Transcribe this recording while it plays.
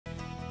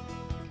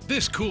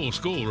This Cool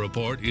School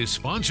Report is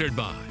sponsored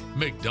by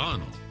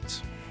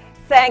McDonald's.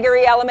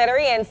 Sangaree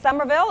Elementary in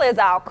Somerville is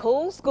our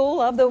Cool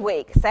School of the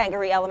Week.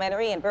 Sangaree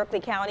Elementary in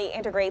Berkeley County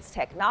integrates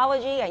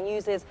technology and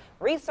uses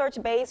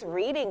research-based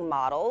reading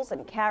models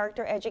and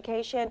character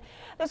education.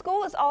 The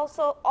school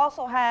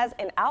also has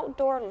an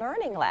outdoor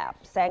learning lab.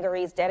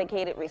 Sangaree's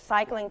dedicated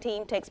recycling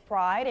team takes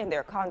pride in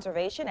their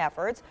conservation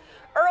efforts.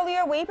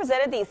 Earlier, we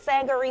presented the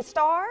Sangaree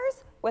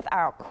Stars with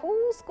our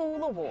Cool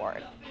School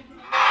Award.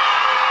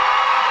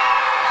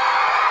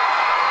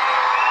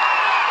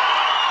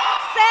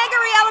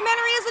 Sangaree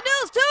Elementary is the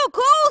news too.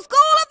 Cool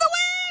School of the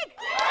Week!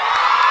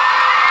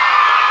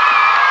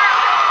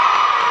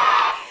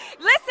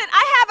 Listen,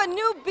 I have a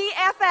new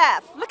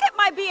BFF. Look at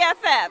my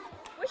BFF.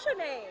 What's your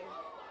name?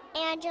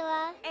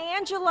 Angela.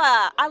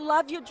 Angela, I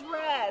love your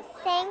dress.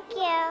 Thank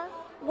you.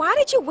 Why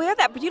did you wear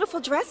that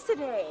beautiful dress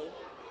today?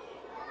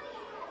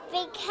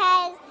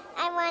 Because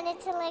I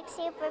wanted to look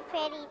super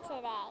pretty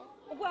today.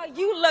 Well,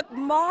 you look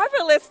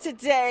marvelous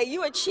today.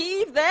 You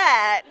achieved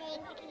that.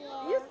 Thank you.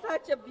 You're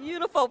such a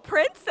beautiful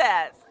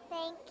princess.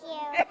 Thank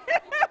you.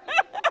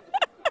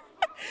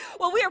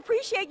 Well, we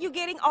appreciate you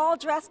getting all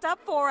dressed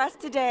up for us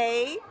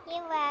today.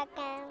 You're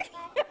welcome.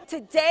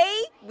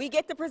 Today, we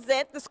get to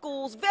present the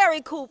school's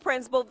very cool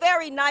principal,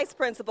 very nice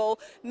principal,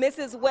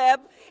 Mrs. Webb,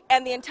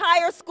 and the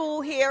entire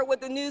school here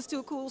with the News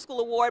 2 Cool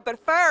School Award.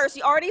 But first,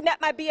 you already met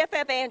my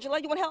BFF,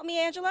 Angela. You want to help me,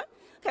 Angela?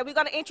 Okay, we're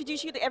going to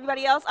introduce you to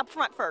everybody else up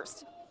front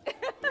first.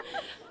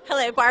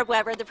 Hello, Barb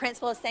Weber, the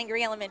principal of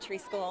Sangaree Elementary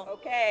School.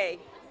 Okay.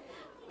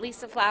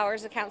 Lisa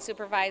Flowers, account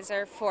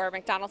supervisor for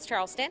McDonald's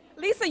Charleston.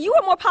 Lisa, you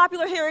are more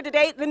popular here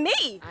today than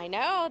me. I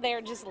know,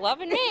 they're just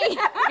loving me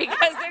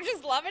because they're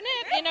just loving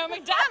it, you know,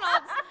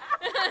 McDonald's.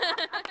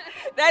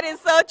 That is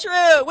so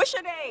true. What's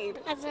your name?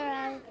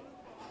 Azara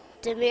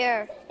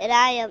Demir, and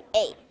I am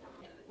 8.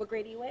 What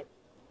grade are you in?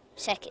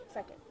 Second.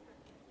 Second.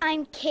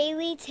 I'm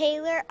Kaylee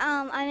Taylor.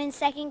 I'm in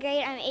 2nd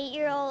grade. I'm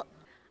 8-year-old.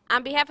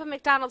 On behalf of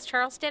McDonald's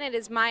Charleston, it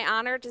is my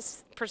honor to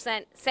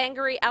present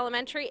Sangaree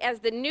Elementary as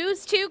the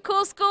News 2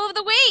 Cool School of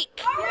the Week.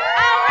 All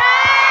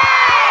right!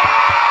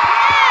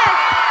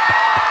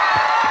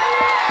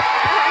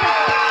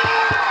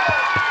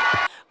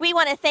 Yes! We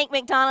want to thank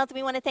McDonald's.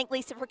 We want to thank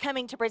Lisa for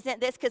coming to present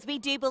this because we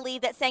do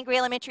believe that Sangaree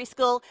Elementary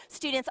School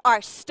students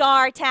are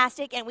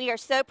star-tastic, and we are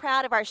so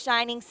proud of our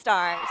shining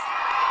stars.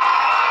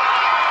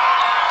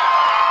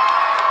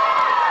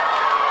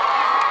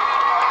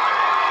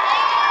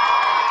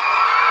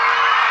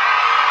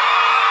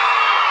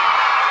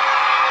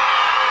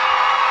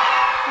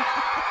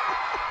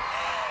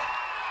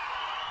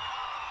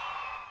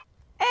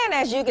 And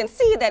as you can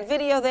see that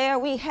video there,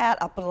 we had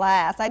a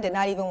blast. I did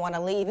not even want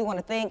to leave. We want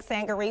to thank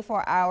Sangaree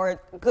for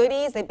our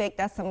goodies. They baked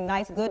us some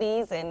nice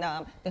goodies, and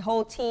the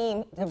whole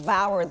team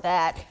devoured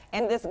that.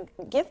 And this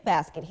gift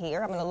basket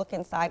here, I'm going to look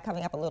inside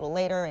coming up a little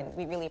later, and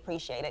we really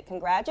appreciate it.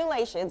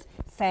 Congratulations,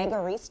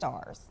 Sangaree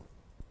Stars.